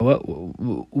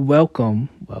Welcome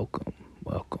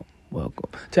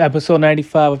to episode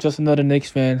 95 of Just Another Knicks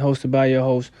Fan, hosted by your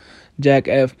host, Jack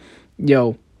F.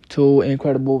 Yo, two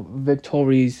incredible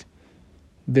victories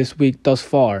this week thus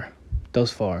far.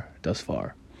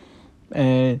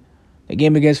 And the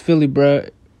game against Philly, bro,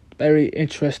 very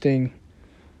interesting.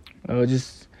 I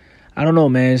don't know,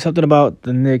 man. Something about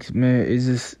the Knicks, man,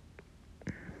 is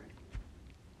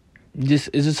you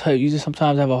just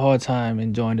sometimes have a hard time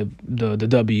enjoying the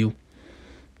W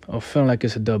or feeling like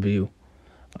it's a W.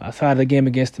 Outside of the game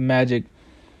against the Magic,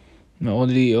 all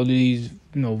these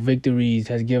victories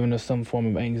has given us some form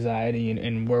of anxiety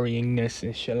and worryingness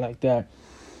and shit like that.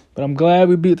 But I'm glad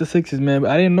we beat the Sixers, man.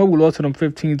 But I didn't know we lost to them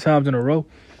 15 times in a row.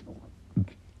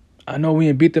 I know we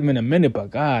ain't beat them in a minute,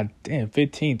 but god damn,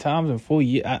 15 times in 4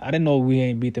 years. I didn't know we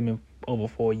ain't beat them in over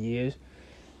 4 years.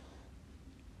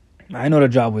 I know the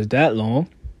job was that long.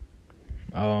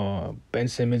 Ben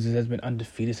Simmons has been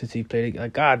undefeated since he played.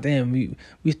 Like, god damn, we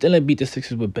still ain't beat the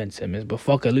Sixers with Ben Simmons. But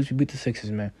fuck, at least we beat the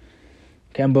Sixers, man.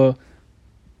 Kemba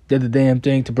did the damn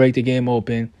thing to break the game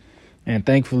open. And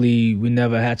thankfully, we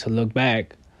never had to look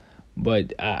back.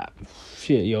 But,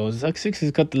 it's like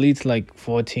Sixers cut the lead to like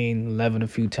 14-11 a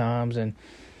few times. And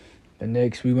the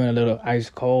Knicks, we went a little ice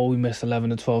cold. We missed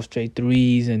 11 to 12 straight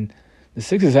threes. And the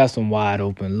Sixers have some wide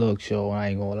open looks, yo. I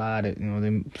ain't gonna lie.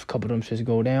 A couple of them shits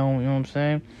go down, you know what I'm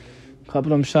saying? A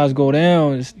couple of them shots go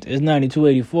down. It's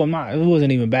 92-84. It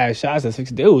wasn't even bad shots. The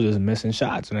Sixers, they was just missing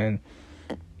shots, man.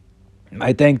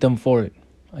 I thank them for it.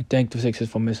 I thank the Sixers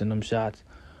for missing them shots.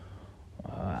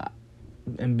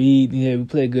 Embiid, yeah, we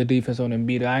played good defense on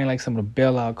Embiid. I ain't like some of the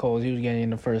bailout calls he was getting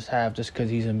in the first half just because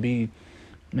he's Embiid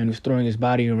and he's throwing his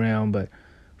body around. But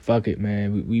fuck it,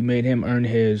 man. We made him earn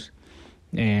his.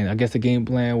 And I guess the game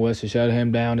plan was to shut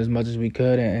him down as much as we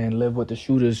could and live with the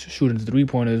shooters shooting the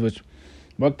three-pointers, which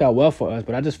worked out well for us.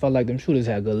 But I just felt like them shooters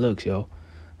had good looks, yo.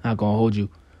 Not going to hold you.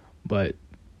 But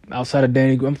outside of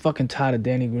Danny Green, I'm fucking tired of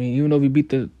Danny Green. Even though we beat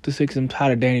the Sixers, I'm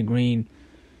tired of Danny Green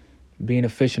being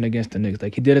efficient against the Knicks.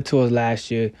 Like, he did it to us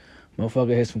last year. Motherfucker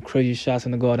hit some crazy shots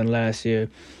in the Garden last year.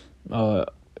 In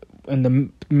the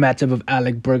matchup of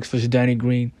Alec Burks versus Danny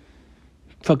Green.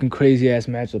 Fucking crazy-ass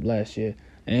matchup last year.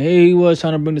 And he was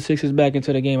trying to bring the Sixers back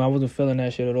into the game. I wasn't feeling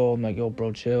that shit at all. I'm like, yo,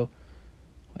 bro, chill.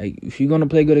 Like, if you're going to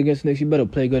play good against the Knicks, you better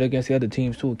play good against the other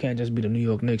teams, too. It can't just be the New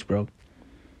York Knicks, bro.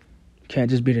 Can't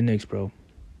just be the Knicks, bro.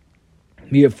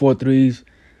 We hit 4 threes.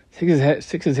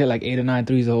 Sixers hit like 8 or 9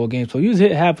 threes the whole game. So you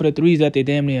hit half of the threes that they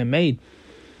damn near made.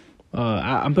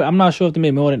 I'm not sure if they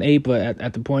made more than 8, but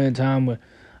at the point in time where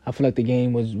I feel like the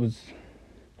game was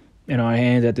in our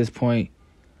hands at this point,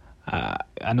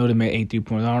 I know they made 8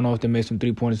 3-pointers. I don't know if they made some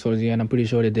 3-pointers towards the end. I'm pretty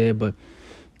sure they did. But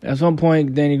at some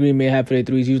point, Danny Green made half of their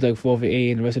threes. He was like 4 for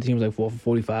 8, and the rest of the team was like 4 for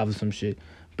 45 or some shit.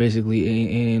 Basically, it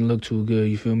ain't look too good,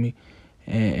 you feel me?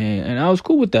 And I was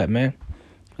cool with that, man.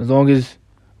 As long as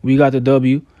we got the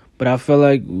W. But I feel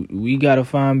like we got to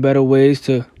find better ways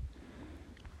to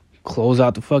close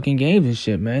out the fucking games and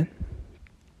shit, man.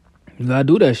 You got to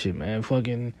do that shit, man.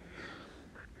 Fucking.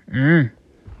 But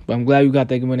I'm glad we got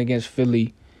that win against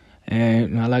Philly.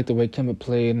 And I like the way Kemba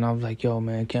played. And I was like, yo,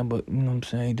 man, Kemba, you know what I'm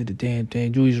saying? He did the damn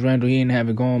thing. Julius Randle, he didn't have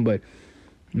it going. But,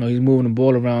 he's moving the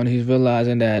ball around. He's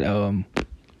realizing that, Like,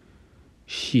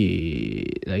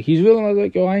 he's realizing,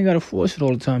 like, yo, I ain't got to force it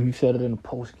all the time. He said it in the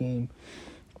post-game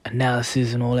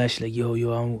analysis and all that shit, like, yo,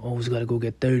 I always gotta go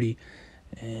get 30.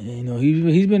 And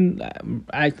he's been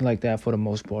acting like that for the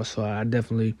most part, so I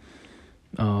definitely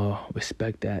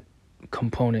respect that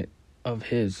component of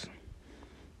his.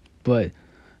 But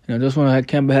just when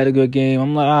Kemba had a good game,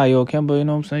 I'm like, yo, Kemba, you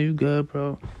know what I'm saying, you good,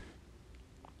 bro.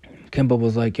 Kemba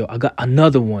was like, yo, I got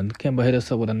another one. Kemba hit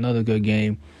us up with another good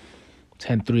game.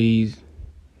 10 threes,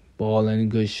 balling,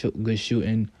 good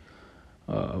shooting,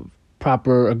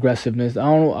 proper aggressiveness. I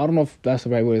don't know if that's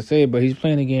the right way to say it, but he's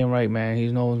playing the game right, man.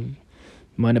 He's known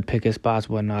when to pick his spots,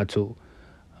 whatnot, too.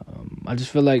 I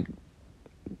just feel like,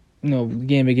 the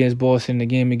game against Boston, the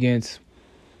game against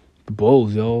the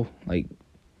Bulls, yo. Like,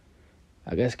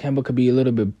 I guess Kemba could be a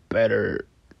little bit better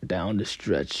down the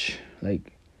stretch.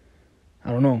 Like,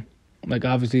 I don't know. Like,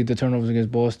 obviously, the turnovers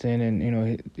against Boston,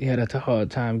 and, he had a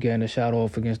hard time getting a shot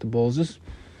off against the Bulls. Just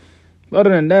other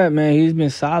than that, man, he's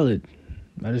been solid.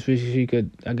 I just wish he could,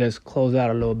 I guess, close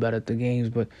out a little better at the games.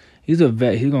 But he's a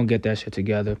vet. He's going to get that shit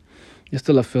together. There's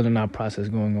still a filling out process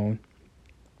going on.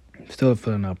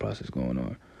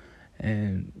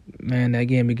 And, man, that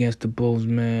game against the Bulls,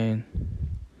 man,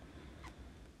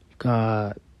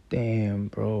 god damn,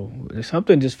 bro.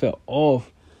 Something just felt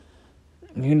off.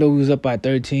 Even though we was up by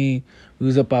 13, we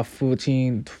was up by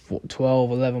 14,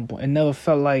 12, 11 points. It never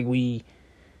felt like we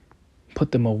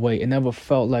put them away. It never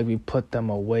felt like we put them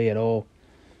away at all.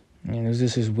 And it was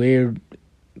just this weird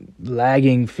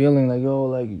lagging feeling like, yo,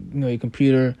 like, you know, your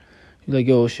computer, you're like,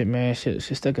 yo, shit, man, shit's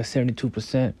stuck at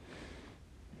 72%.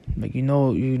 Like, you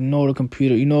know the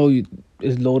computer,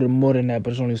 it's loaded more than that,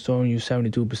 but it's only showing you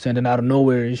 72%. And out of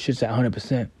nowhere, it shit's at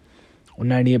 100% or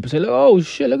 98%. Like, oh,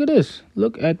 shit, look at this.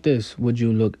 Look at this. Would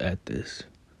you look at this?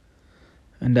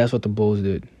 And that's what the Bulls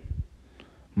did.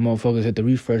 Motherfuckers hit the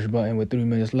refresh button with 3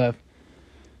 minutes left.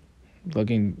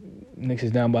 Fucking Knicks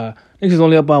is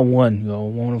only up by 1,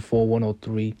 104,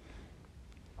 103.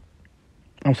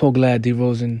 I'm so glad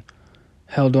DeRozan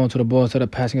held on to the ball instead of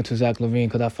passing it to Zach LaVine,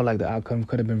 because I feel like the outcome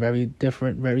could have been very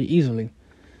different very easily.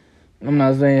 I'm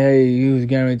not saying, hey, he was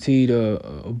guaranteed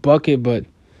a bucket, but,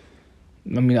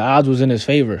 I mean, the odds was in his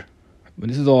favor. But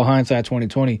this is all hindsight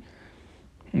 2020.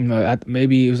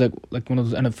 Maybe it was like one of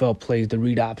those NFL plays, the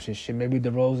read option shit. Maybe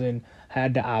DeRozan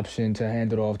had the option to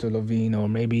hand it off to LaVine, or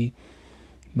maybe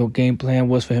the game plan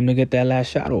was for him to get that last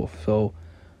shot off. So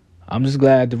I'm just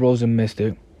glad DeRozan missed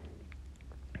it.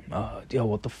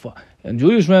 What the fuck? And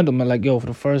Julius Randle, man, like, for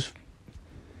the first,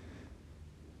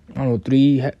 I don't know,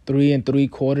 three and three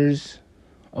quarters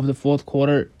of the fourth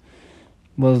quarter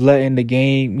was letting the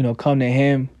game, come to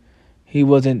him. He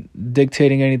wasn't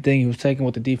dictating anything. He was taking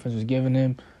what the defense was giving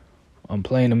him.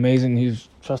 Playing amazing. He was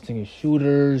trusting his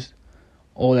shooters.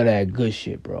 All of that good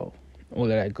shit, bro. All of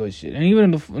that good shit. And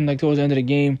even towards the end of the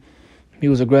game, he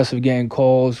was aggressive, getting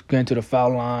calls, getting to the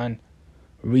foul line,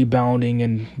 rebounding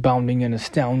and bounding and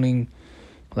astounding.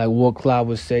 Like Ward Cloud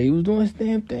would say, he was doing his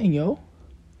damn thing, yo.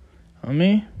 I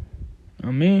mean.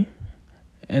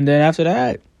 And then after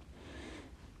that,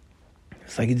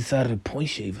 it's like he decided to point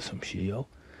shave or some shit, yo.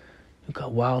 He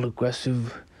got wild,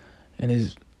 aggressive, and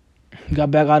he got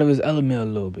back out of his element a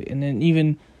little bit. And then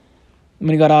even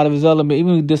when he got out of his element, even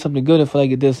when he did something good, I feel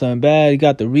like he did something bad. He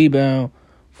got the rebound,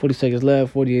 40 seconds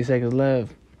left, 48 seconds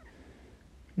left.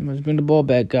 He must bring the ball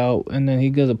back out, and then he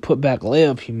does a putback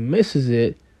layup. He misses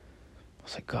it. I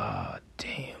was like, God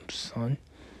damn, son.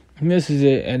 He misses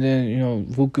it, and then,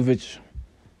 Vucevic.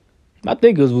 I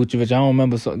think it was Vucevic. I don't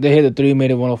remember. So they hit the three,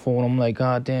 made it 104, and I'm like,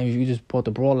 God damn, you just brought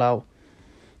the ball out.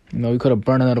 We could have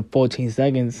burned another 14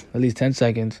 seconds, at least 10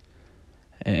 seconds.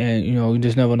 And you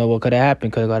just never know what could have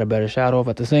happened. Could have got a better shot off.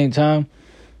 At the same time,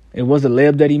 it was a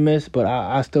layup that he missed, but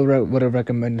I still would have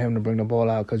recommended him to bring the ball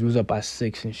out because he was up by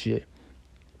 6 and shit.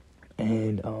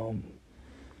 And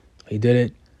he did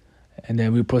it. And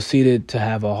then we proceeded to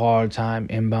have a hard time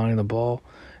inbounding the ball.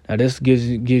 Now, this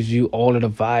gives you all of the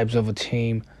vibes of a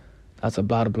team that's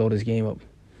about to blow this game up.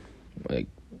 Like,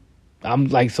 I'm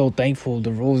so thankful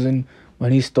DeRozan,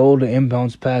 when he stole the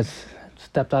inbounds pass,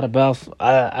 stepped out of bounds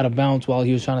while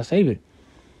he was trying to save it.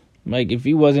 Like, if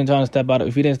he didn't step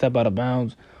out of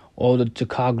bounds, all the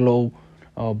Chicago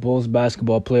Bulls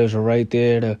basketball players are right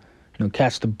there to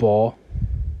catch the ball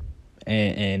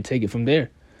and take it from there.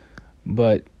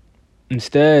 But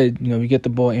instead, we get the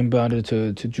ball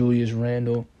inbounded to Julius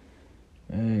Randle,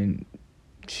 and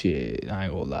shit, I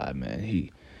ain't gonna lie, man,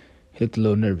 he looked a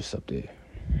little nervous up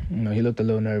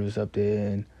there.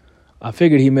 And I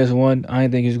figured he missed one. I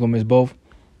didn't think he was gonna miss both.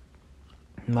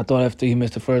 And I thought after he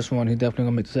missed the first one, he definitely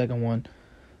gonna make the second one.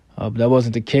 But that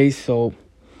wasn't the case. So,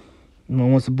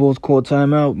 once the Bulls called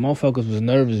timeout, motherfuckers was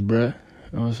nervous, bruh.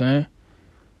 You know what I'm saying?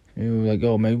 He was like,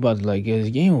 "Oh man, we about to get his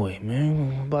game away, man.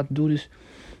 We're about to do this."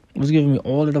 It was giving me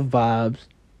all of the vibes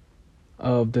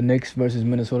of the Knicks versus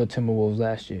Minnesota Timberwolves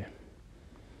last year.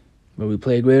 But we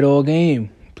played great all game.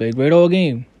 Just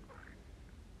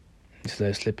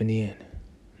let it slip in the end.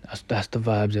 That's the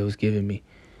vibes it was giving me.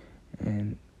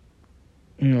 And,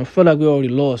 I felt like we already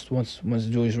lost once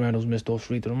Julius Randle missed those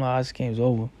free throws. This game's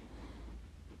over.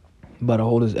 About to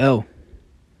hold his L.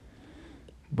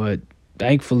 But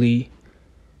thankfully,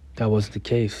 that wasn't the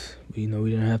case. We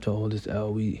didn't have to hold his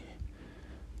L.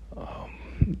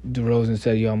 DeRozan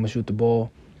said, I'm going to shoot the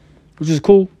ball, which is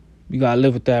cool. You got to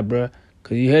live with that, bruh.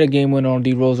 Because you had a game winner on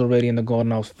D-Rose already in the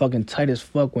Garden. I was fucking tight as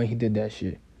fuck when he did that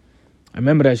shit. I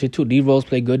remember that shit, too. D-Rose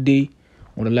played good D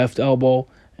on the left elbow.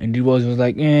 And D-Rose was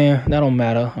like, that don't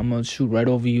matter. I'm going to shoot right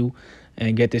over you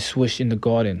and get this swish in the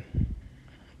Garden.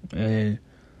 And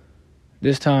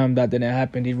this time, that didn't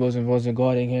happen. D-Rose wasn't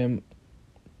guarding him.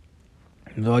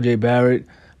 It was R.J. Barrett.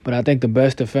 But I think the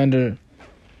best defender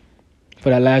for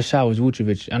that last shot was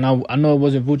Vucevic. And I know it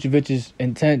wasn't Vucevic's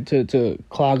intent to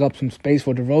clog up some space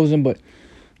for DeRozan, but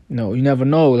you never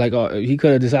know. Like, he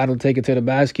could have decided to take it to the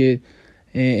basket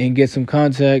and get some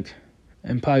contact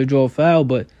and probably draw a foul.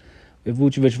 But if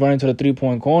Vucevic run into the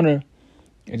three-point corner,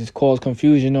 it just caused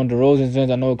confusion on DeRozan's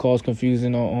end. I know it caused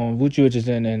confusion on Vucevic's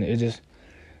end, and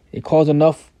it caused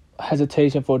enough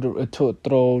hesitation to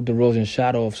throw DeRozan's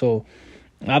shot off. So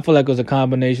I feel like it was a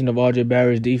combination of RJ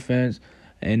Barrett's defense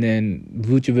and then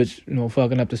Vucevic,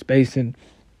 fucking up the spacing,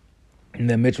 and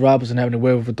then Mitch Robinson having the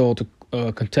wherewithal to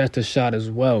contest the shot as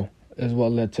well, is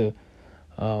what led to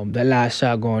that last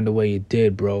shot going the way it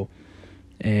did, bro.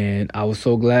 And I was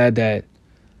so glad that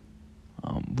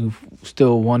we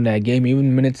still won that game.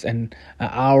 Even minutes and an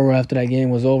hour after that game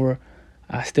was over,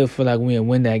 I still feel like we didn't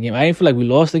win that game. I didn't feel like we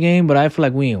lost the game, but I feel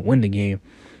like we didn't win the game.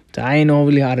 So I ain't know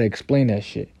really how to explain that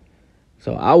shit.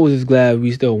 So I was just glad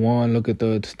we still won. Look at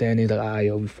the standings, like,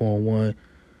 we 4-1.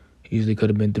 Easily could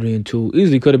have been 3-2.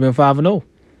 Easily could have been 5-0.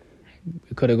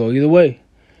 It could have gone either way.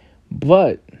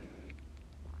 But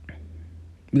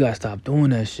we gotta stop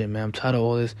doing that shit, man. I'm tired of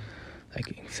all this,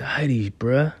 like, anxiety,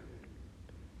 bruh.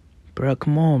 Bruh,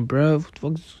 come on, bruh.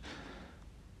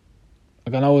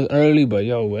 Like, I know it's early, but,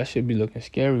 that shit be looking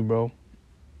scary, bro.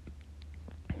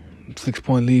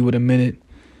 6-point lead with a minute.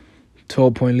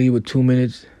 12-point lead with 2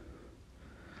 minutes.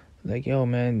 Like,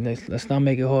 man, let's not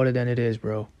make it harder than it is,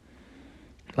 bro.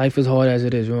 Life is hard as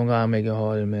it is. We don't gotta make it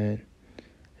harder, man.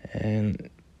 And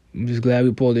I'm just glad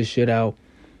we pulled this shit out.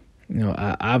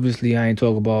 I ain't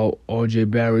talking about RJ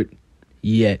Barrett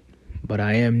yet, but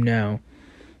I am now.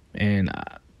 And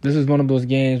this is one of those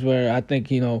games where I think,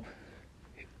 he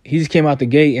just came out the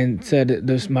gate and said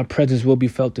that my presence will be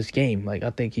felt this game. Like,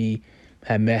 I think he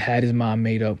had his mind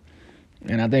made up.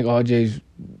 And I think RJ's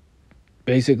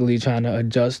basically trying to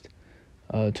adjust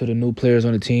to the new players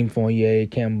on the team, Fournier,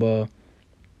 Kemba,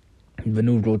 the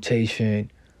new rotation.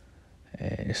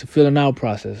 And it's a filling out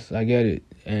process. I get it.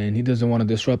 And he doesn't want to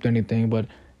disrupt anything, but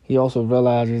he also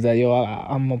realizes that,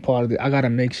 I'm a part of it. I got to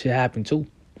make shit happen too.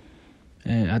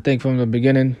 And I think from the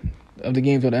beginning of the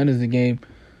game to the end of the game,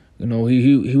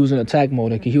 he was in attack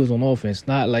mode. Like, he was on offense,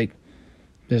 not like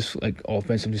this, like,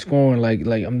 offensively scoring.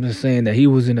 Like I'm just saying that he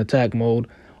was in attack mode,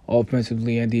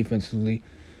 offensively and defensively.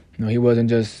 He wasn't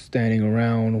just standing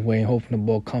around waiting, hoping the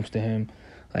ball comes to him.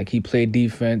 Like, he played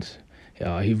defense.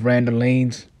 He ran the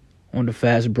lanes on the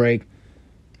fast break.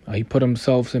 He put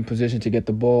himself in position to get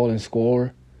the ball and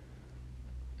score.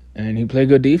 And he played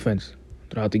good defense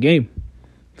throughout the game.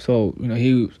 So,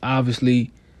 he was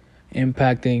obviously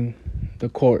impacting the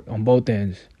court on both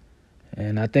ends.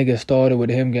 And I think it started with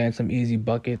him getting some easy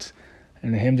buckets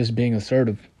and him just being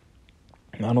assertive.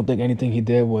 I don't think anything he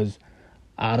did was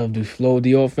out of the flow of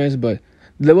the offense, but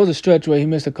there was a stretch where he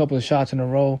missed a couple of shots in a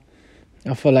row.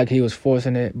 I felt like he was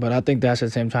forcing it, but I think that's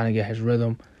just him trying to get his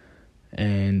rhythm.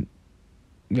 And,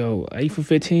 8 for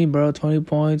 15, bro, 20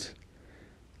 points.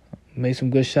 Made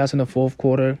some good shots in the fourth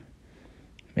quarter.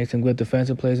 Made some good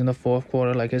defensive plays in the fourth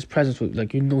quarter. Like, his presence was,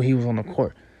 like, you knew he was on the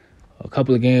court. A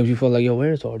couple of games, you felt like,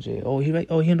 where's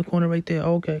RJ? He in the corner right there.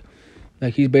 Oh, okay.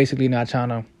 Like, he's basically not trying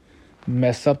to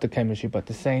mess up the chemistry, but at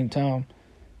the same time,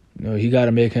 he got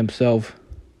to make himself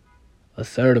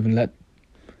assertive and let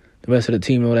the rest of the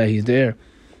team know that he's there.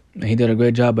 And he did a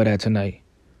great job of that tonight,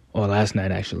 or last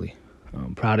night, actually.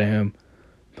 I'm proud of him.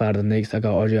 Proud of the Knicks. I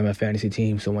got RJ on my fantasy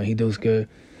team, so when he does good,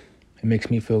 it makes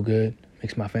me feel good.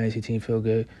 Makes my fantasy team feel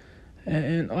good.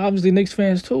 And obviously Knicks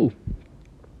fans, too.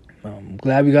 I'm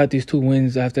glad we got these 2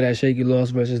 wins after that shaky loss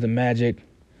versus the Magic.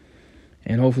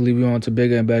 And hopefully we're on to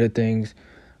bigger and better things.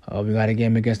 We got a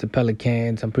game against the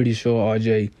Pelicans. I'm pretty sure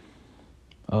RJ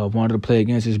wanted to play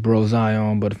against his bro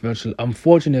Zion, but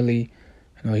unfortunately,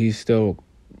 he's still,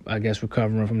 I guess,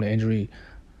 recovering from the injury.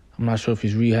 I'm not sure if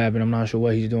he's rehabbing. I'm not sure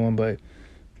what he's doing, but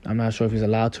I'm not sure if he's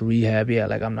allowed to rehab yet.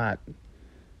 Like, I'm not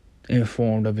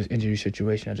informed of his injury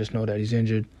situation. I just know that he's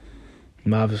injured.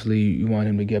 And obviously, you want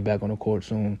him to get back on the court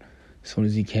soon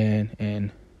as he can.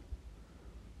 And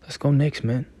let's go Knicks,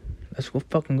 man. Let's go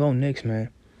fucking go Knicks, man.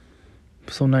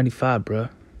 Episode 95, bruh.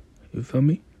 You feel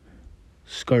me?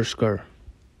 Skr.